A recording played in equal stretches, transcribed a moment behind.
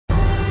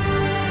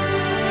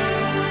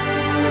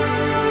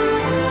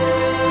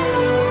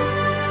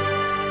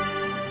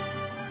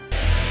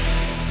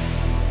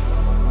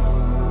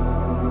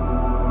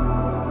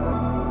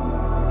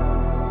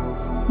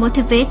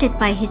Motivated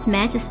by His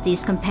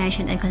Majesty's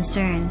compassion and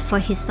concern for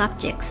his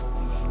subjects,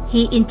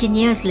 he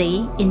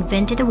ingeniously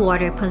invented a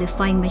water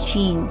purifying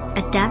machine,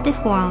 adapted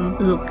form,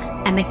 look,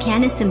 and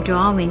mechanism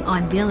drawing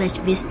on village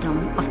wisdom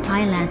of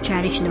Thailand's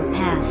traditional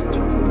past.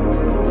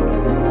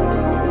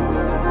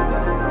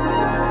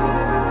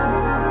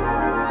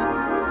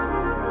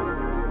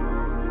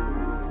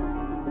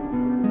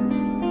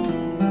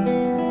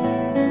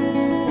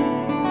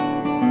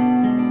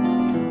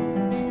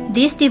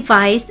 This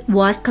device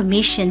was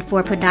commissioned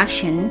for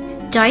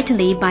production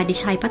jointly by the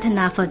Chai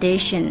Patana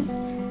Foundation,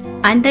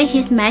 under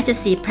His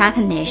Majesty's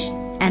patronage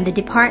and the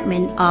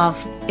Department of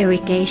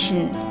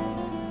Irrigation.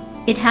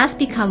 It has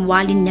become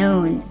widely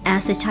known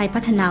as the Chai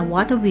Patana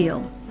Water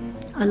Wheel,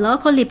 a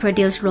locally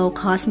produced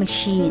low-cost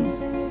machine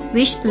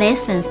which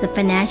lessens the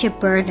financial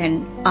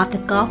burden of the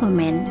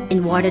government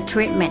in water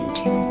treatment.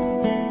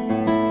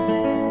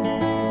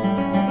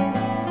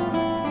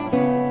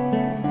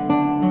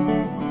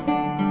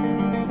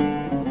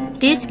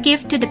 This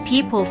gift to the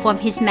people from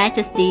His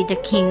Majesty the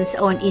King's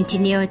own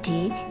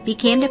ingenuity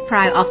became the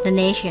pride of the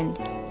nation,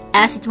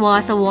 as it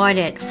was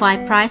awarded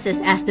 5 prizes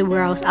as the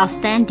world's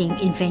outstanding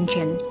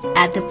invention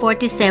at the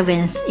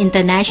 47th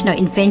International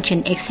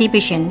Invention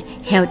Exhibition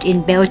held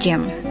in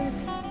Belgium.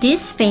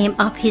 This fame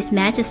of His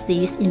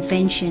Majesty's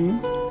invention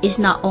is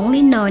not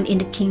only known in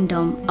the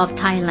Kingdom of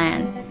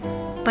Thailand,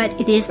 but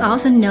it is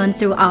also known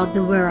throughout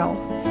the world.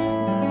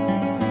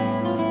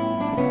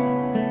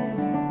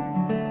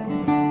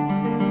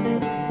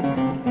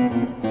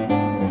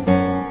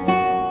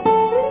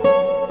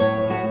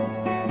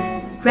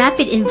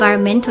 Rapid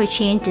environmental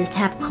changes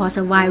have caused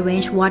a wide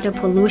range of water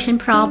pollution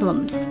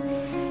problems.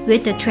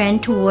 With the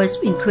trend towards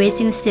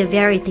increasing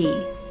severity,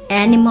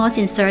 animals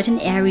in certain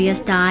areas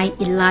die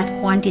in large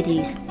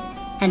quantities,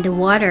 and the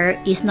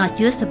water is not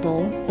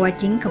usable or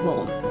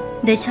drinkable.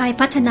 The Chai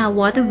Patana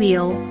water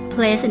wheel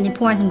plays an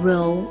important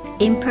role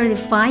in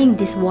purifying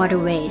these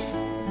waterways,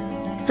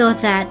 so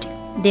that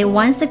they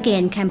once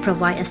again can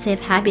provide a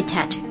safe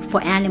habitat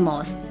for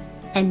animals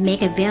and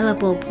make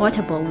available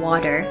potable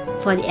water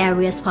for the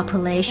area's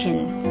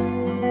population.